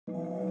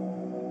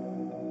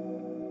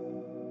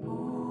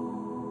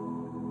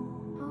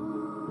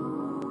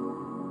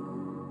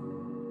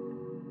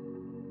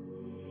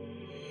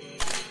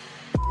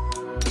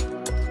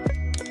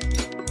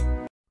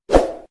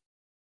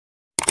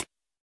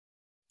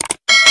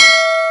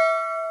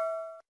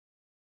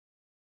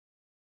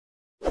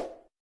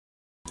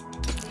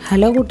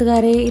Hello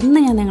കൂട്ടുകാരെ, ഇന്ന്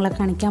ഞാൻ നിങ്ങളെ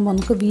കാണിക്കാൻ പോകും.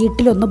 നമുക്ക്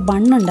വീട്ടിലൊന്ന്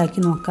ബൺ ഉണ്ടാക്കി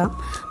നോക്കാം.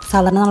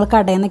 സാധാരണ നമ്മൾ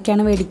കടയിൽ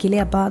നിന്നൊക്കെയാണ് മേടിക്കൽ.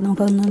 അപ്പോൾ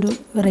നമുക്കൊന്നൊരു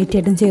വെറൈറ്റി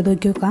ആയിട്ടും ചെയ്ത്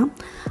നോക്കാം.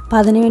 അപ്പോൾ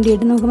അതിന്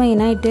വേണ്ടിയിട്ട് നമുക്ക്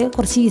മെയിനായിട്ട്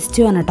കുറച്ച്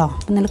ഈസ്റ്റ് വേണം കേട്ടോ.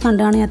 ഇന്നലെ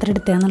കണ്ടാണ് ഞാൻ അത്ര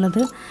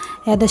എടുത്തതെന്നുള്ളത്.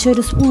 ഏകദേശം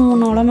ഒരു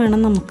സ്പൂണോളം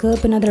വേണം നമുക്ക്.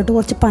 പിന്നെ അതിലോട്ട്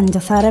കുറച്ച്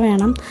പഞ്ചസാര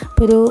വേണം.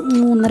 ഇപ്പോൾ ഒരു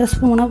 3.5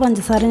 സ്പൂണ്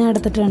പഞ്ചസാര ഞാൻ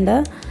എടുത്തിട്ടുണ്ട്.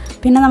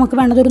 പിന്നെ നമുക്ക്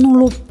വേണ്ടത് ഒരു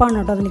നുള്ളു ഉപ്പാണ്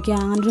കേട്ടോ. അതിലേക്ക്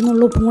അങ്ങനെ ഒരു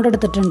നുള്ളു ഉപ്പും കൂടെ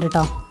എടുത്തിട്ടുണ്ട്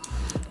കേട്ടോ.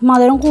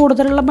 മധുരം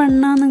കൂടുതലുള്ള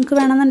ബണ്ണ് നിങ്ങൾക്ക്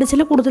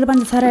വേണമെന്നുണ്ടെങ്കിൽ കൂടുതൽ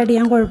പഞ്ചസാര ആഡ്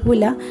ചെയ്യാൻ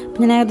കുഴപ്പമില്ല.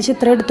 പിന്നെ ഞാൻ ഏകദേശം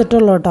ഇത്ര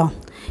എടുത്തിട്ടുള്ളൂ കേട്ടോ.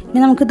 ഇനി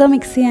നമുക്കിത്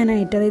മിക്സ്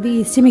ചെയ്യാനായിട്ട്, അതായത്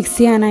ഈസ്റ്റ് മിക്സ്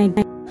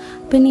ചെയ്യാനായിട്ട്,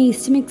 പിന്നെ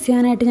ഈസ്റ്റ് മിക്സ്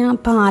ചെയ്യാനായിട്ട് ഞാൻ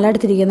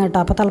പാലെടുത്തിരിക്കുന്നത് കേട്ടോ.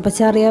 അപ്പോൾ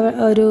തിളപ്പിച്ചാറിയ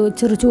ഒരു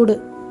ചെറു ചൂട്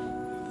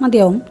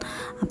മതിയാവും.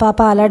 അപ്പോൾ ആ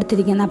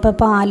പാലെടുത്തിരിക്കുന്നത്. അപ്പോൾ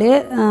പാല്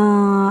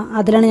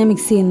അതിലാണ് ഞാൻ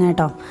മിക്സ് ചെയ്യുന്നത്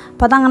കേട്ടോ.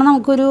 അപ്പോൾ അതങ്ങനെ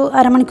നമുക്കൊരു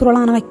അരമണിക്കൂറോളം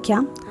അങ്ങനെ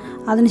വയ്ക്കാം.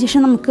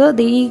 അതിനുശേഷം നമുക്ക്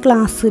ഈ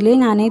ഗ്ലാസ്സിൽ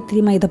ഞാൻ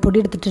ഇത്തിരി മൈദപ്പൊടി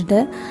എടുത്തിട്ടുണ്ട്.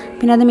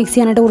 പിന്നെ അത് മിക്സ്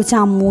ചെയ്യാനായിട്ട് കുറച്ച്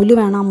അമൂൽ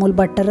വേണം, അമൂൽ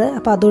ബട്ടർ.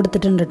 അപ്പോൾ അതും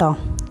എടുത്തിട്ടുണ്ട് കേട്ടോ.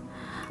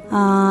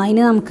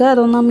 ഇനി നമുക്ക്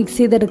അതൊന്ന് മിക്സ്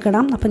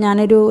ചെയ്തെടുക്കണം. അപ്പോൾ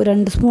ഞാനൊരു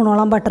 2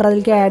 സ്പൂണോളം ബട്ടർ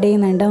അതിലേക്ക് ആഡ്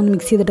ചെയ്യുന്നുണ്ട്, ഒന്ന്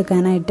മിക്സ്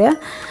ചെയ്തെടുക്കാനായിട്ട്.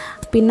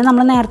 പിന്നെ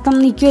നമ്മൾ നേരത്തെ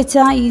നീക്കി വെച്ച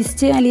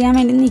ഈസ്റ്റ് അലിയാൻ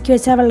വേണ്ടി നീക്കി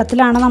വെച്ച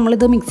വെള്ളത്തിലാണ്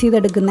നമ്മളിത് മിക്സ്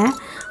ചെയ്തെടുക്കുന്നത്.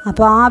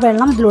 അപ്പോൾ ആ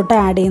വെള്ളം ഇതിലോട്ട്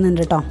ആഡ്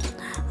ചെയ്യുന്നുണ്ട് കേട്ടോ.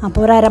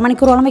 അപ്പോൾ ഒരു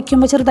അരമണിക്കൂറോളം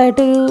വെക്കുമ്പോൾ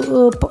ചെറുതായിട്ട്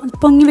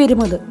പൊങ്ങി വരും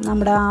അത്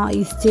നമ്മുടെ ആ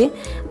ഈസ്റ്റ്.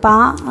 അപ്പോൾ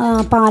ആ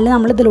പാല്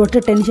നമ്മൾ ഇതിലോട്ട്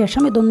ഇട്ടതിന്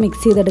ശേഷം ഇതൊന്ന്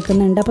മിക്സ്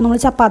ചെയ്തെടുക്കുന്നുണ്ട്. അപ്പോൾ നമ്മൾ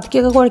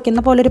ചപ്പാത്തിക്കൊക്കെ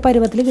കുഴയ്ക്കുന്ന പോലെ ഒരു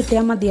പരുവത്തിൽ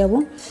കിട്ടിയാൽ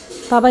മതിയാവും.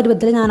 അപ്പോൾ ആ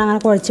പരുവത്തിൽ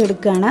ഞാനങ്ങനെ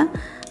കുഴച്ചെടുക്കുകയാണ്.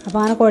 അപ്പോൾ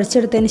അങ്ങനെ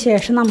കുഴച്ചെടുത്തതിന്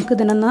ശേഷം നമുക്ക്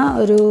ഇതിനൊന്ന്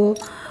ഒരു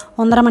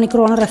 1.5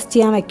 മണിക്കൂറോളം റെസ്റ്റ്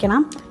ചെയ്യാൻ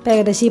വെക്കണം. അപ്പോൾ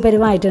ഏകദേശം ഈ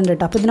പരുവമായിട്ടുണ്ട്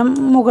കേട്ടോ. അപ്പോൾ ഇതിന്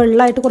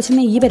മുകളിലായിട്ട് കുറച്ച്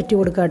നെയ്യ് പരട്ടി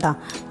കൊടുക്കുക കേട്ടോ,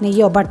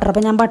 നെയ്യോ ബട്ടർ.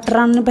 അപ്പോൾ ഞാൻ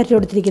ബട്ടറാണ് പരട്ടി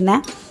കൊടുത്തിരിക്കുന്നത്.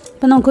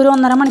 അപ്പോൾ നമുക്കൊരു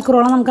 1.5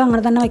 മണിക്കൂറോളം നമുക്ക്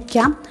അങ്ങനെ തന്നെ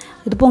വയ്ക്കാം.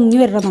 ഇത് പൊങ്ങി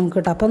വരണം നമുക്ക്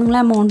കേട്ടോ. അപ്പോൾ നിങ്ങൾ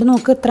എമൗണ്ട്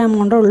നോക്ക്, ഇത്ര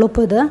എമൗണ്ടേ ഉള്ളൂ.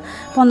 ഇപ്പോൾ ഇത്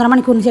 1.5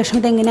 മണിക്കൂറിന് ശേഷം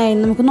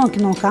ഇതെങ്ങനെയായിരുന്നു നമുക്ക്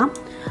നോക്കാം.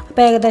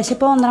 അപ്പോൾ ഏകദേശം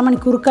ഇപ്പോൾ 1.5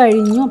 മണിക്കൂർ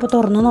കഴിഞ്ഞു. അപ്പോൾ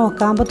തുറന്ന്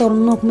നോക്കാം. അപ്പോൾ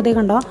തുറന്ന്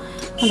നോക്കുമ്പോഴത്തേക്ക് കണ്ടോ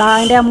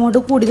അതിൻ്റെ എമൗണ്ട്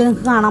കൂടിയത്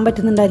നിങ്ങൾക്ക് കാണാൻ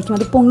പറ്റുന്നുണ്ടായിരിക്കും.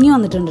 അത് പൊങ്ങി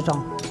വന്നിട്ടുണ്ട് കേട്ടോ.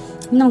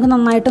 ഇനി നമുക്ക്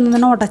നന്നായിട്ടൊന്ന്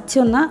തന്നെ ഉടച്ച്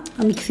ഒന്ന്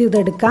മിക്സ്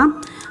ചെയ്തെടുക്കാം.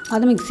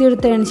 അത് മിക്സ്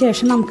ചെയ്തെടുത്തതിന്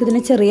ശേഷം നമുക്കിതിനെ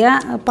ചെറിയ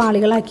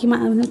പാളികളാക്കി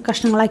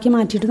കഷ്ണങ്ങളാക്കി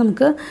മാറ്റിയിട്ട്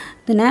നമുക്ക്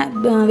ഇതിനെ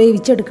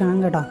വേവിച്ചെടുക്കണം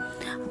കേട്ടോ.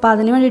 അപ്പോൾ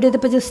അതിന് വേണ്ടിയിട്ട്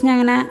ഇതിപ്പോൾ ജസ്റ്റ് ഞാൻ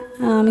അങ്ങനെ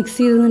മിക്സ്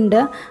ചെയ്തിട്ടുണ്ട്.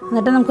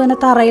 എന്നിട്ട് നമുക്കതിനെ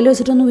തറയിൽ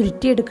വെച്ചിട്ടൊന്ന്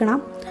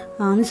ഉരുട്ടിയെടുക്കണം,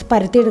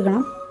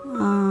 പരത്തിയെടുക്കണം.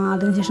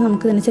 അതിനുശേഷം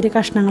നമുക്കിതിനെ ചെറിയ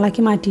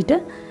കഷ്ണങ്ങളാക്കി മാറ്റിയിട്ട്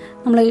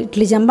നമ്മൾ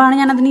ഇഡ്ഡലി ചെമ്പാണ്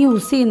ഞാനതിന്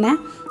യൂസ് ചെയ്യുന്നത്.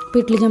 അപ്പോൾ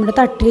ഇഡ്ഡലി ചെമ്പിൻ്റെ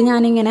തട്ടിൽ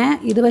ഞാനിങ്ങനെ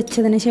ഇത്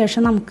വെച്ചതിന്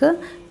ശേഷം നമുക്ക്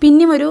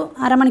പിന്നെയും ഒരു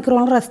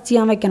അരമണിക്കൂറോളം റെസ്റ്റ്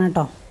ചെയ്യാൻ വെക്കണം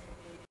കേട്ടോ.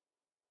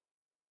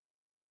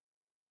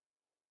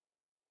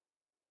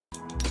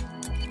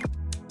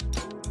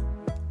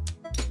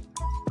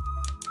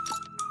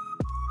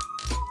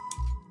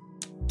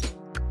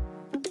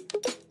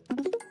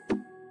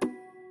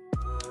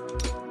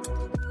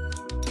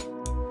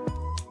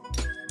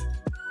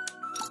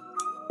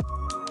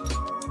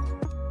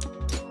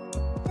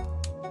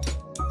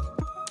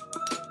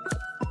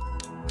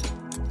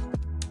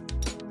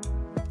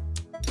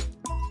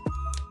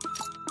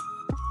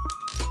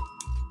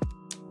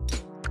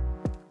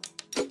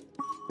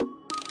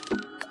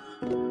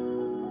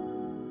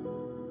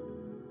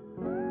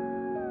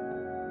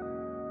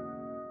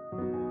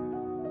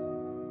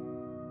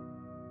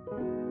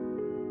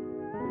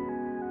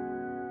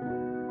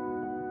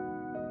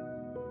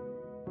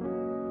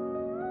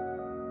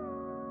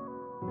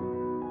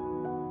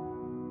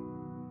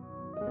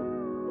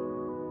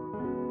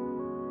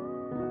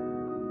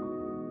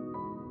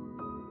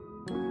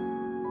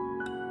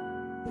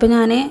 ഇപ്പോൾ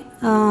ഞാൻ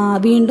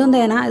വീണ്ടും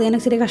ഇതിനെ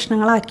ചെറിയ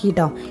കഷ്ണങ്ങളാക്കി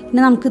കേട്ടോ.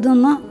 ഇനി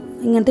നമുക്കിതൊന്ന്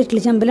ഇങ്ങനത്തെ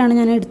ഇഡ്ഡലി ചെമ്പിലാണ്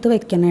ഞാൻ എടുത്ത്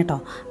വെക്കുന്നത് കേട്ടോ.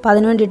 അപ്പോൾ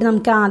അതിന് വേണ്ടിയിട്ട്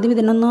നമുക്ക് ആദ്യം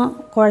ഇതിനൊന്ന്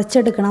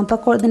കുഴച്ചെടുക്കണം.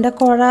 അപ്പോൾ ഇതിൻ്റെ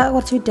കുഴ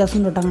കുറച്ച്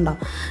വ്യത്യാസം കേട്ടോ. കണ്ടോ,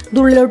 ഇത്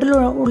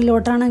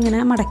ഉള്ളിലോട്ടാണ് ഇങ്ങനെ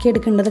മടക്കി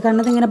എടുക്കേണ്ടത്.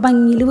 കാരണം ഇതിങ്ങനെ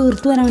ഭംഗിയിൽ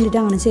വീർത്ത് വരാൻ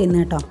വേണ്ടിയിട്ട് അങ്ങനെ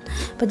ചെയ്യുന്നത് കേട്ടോ.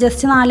 അപ്പോൾ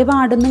ജസ്റ്റ് 4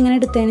 പാടൊന്നും ഇങ്ങനെ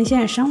എടുത്തതിന്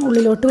ശേഷം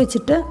ഉള്ളിലോട്ട്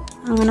വെച്ചിട്ട്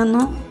അങ്ങനെ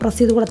ഒന്ന് പ്രസ്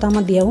ചെയ്ത് കൊടുത്താൽ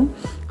മതിയാവും.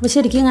 അപ്പോൾ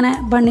ശരിക്കും ഇങ്ങനെ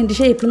ബണ്ണിൻ്റെ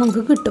ഷേപ്പിൽ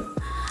നമുക്ക് കിട്ടും.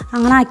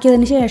 അങ്ങനെ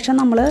ആക്കിയതിന് ശേഷം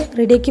നമ്മൾ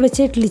റെഡിയാക്കി വെച്ച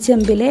ഇഡ്ഡലി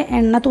ചെമ്പിൽ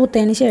എണ്ണ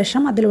തൂത്തതിന്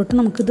ശേഷം അതിലോട്ട്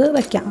നമുക്കിത്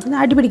വെക്കാം.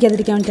 അടി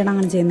പിടിക്കാതിരിക്കാൻ വേണ്ടിയിട്ടാണ്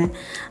അങ്ങനെ ചെയ്യുന്നത്.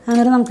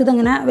 അങ്ങനെ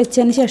നമുക്കിതങ്ങനെ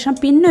വെച്ചതിന് ശേഷം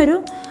പിന്നെ ഒരു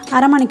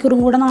അരമണിക്കൂറും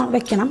കൂടെ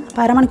വെക്കണം.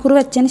 അപ്പോൾ അരമണിക്കൂർ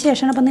വെച്ചതിന്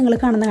ശേഷമാണ് അപ്പോൾ നിങ്ങൾ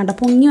കാണുന്നത് കണ്ടോ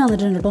പൊങ്ങി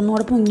വന്നിട്ടുണ്ട് കേട്ടോ.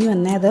 ഒന്നുകൂടെ പൊങ്ങി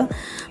വന്നേ, അത്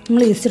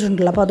നമ്മൾ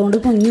ഈസ്റ്റിട്ടുണ്ടല്ലോ. അപ്പോൾ അതുകൊണ്ട്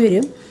പൊങ്ങി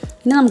വരും.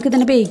 ഇനി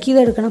നമുക്കിതിനെ ബേക്ക്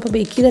ചെയ്തെടുക്കണം. അപ്പോൾ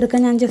ബേക്ക് ചെയ്തെടുക്കാൻ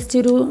ഞാൻ ജസ്റ്റ്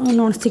ഒരു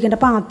നോൺ സ്റ്റിക്കിൻ്റെ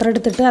പാത്രം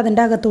എടുത്തിട്ട്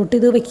അതിൻ്റെ അകത്തോട്ട്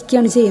ഇത്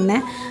വെക്കുകയാണ് ചെയ്യുന്നത്.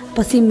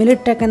 അപ്പോൾ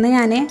സിമ്മിലിട്ടേക്കുന്നത്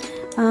ഞാൻ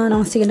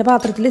നോൺ സ്റ്റിക്കിൻ്റെ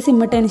പാത്രത്തിൽ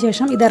സിമ്മിട്ടതിന്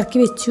ശേഷം ഇതിറക്കി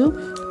വെച്ചു.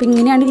 അപ്പോൾ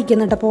ഇങ്ങനെയാണ്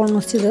ഇരിക്കുന്നത് കേട്ടോ. അപ്പോൾ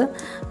ഓൾമോസ്റ്റ് ഇത്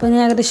അപ്പോൾ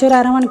ഞാൻ ഏകദേശം ഒരു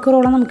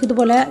അരമണിക്കൂറോളം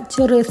നമുക്കിതുപോലെ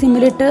ചെറിയ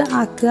സിമ്മിലിട്ട്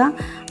ആക്കുക.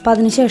 അപ്പോൾ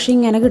അതിന് ശേഷം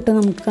ഇങ്ങനെ കിട്ടും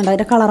നമുക്ക്. കണ്ടോ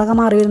അതിൻ്റെ കളറൊക്കെ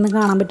മാറി വരുന്നത്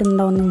കാണാൻ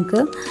പറ്റുന്നുണ്ടാവും നിങ്ങൾക്ക്.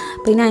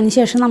 പിന്നെ അതിന്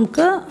ശേഷം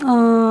നമുക്ക്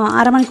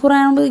അരമണിക്കൂർ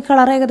ആകുമ്പോൾ ഈ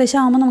കളർ ഏകദേശം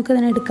ആകുമ്പോൾ നമുക്ക്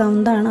ഇതിനെ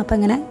എടുക്കാവുന്നതാണ്. അപ്പോൾ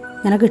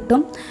ഇങ്ങനെ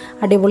കിട്ടും.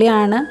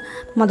 അടിപൊളിയാണ്.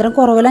 മധുരം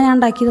കുറവില്ല ഞാൻ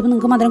ഉണ്ടാക്കിയത്. അപ്പോൾ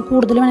നിങ്ങൾക്ക് മധുരം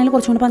കൂടുതൽ വേണമെങ്കിൽ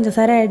കുറച്ചും കൂടി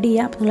പഞ്ചസാര ആഡ്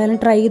ചെയ്യുക. അപ്പോൾ നിങ്ങളതിനെ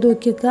ട്രൈ ചെയ്ത്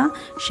നോക്കി വെക്കുക,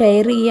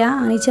 ഷെയർ ചെയ്യുക,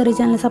 അങ്ങനെ ഈ ചെറിയ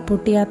ചാനൽ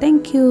സപ്പോർട്ട് ചെയ്യുക.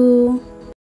 Thank you.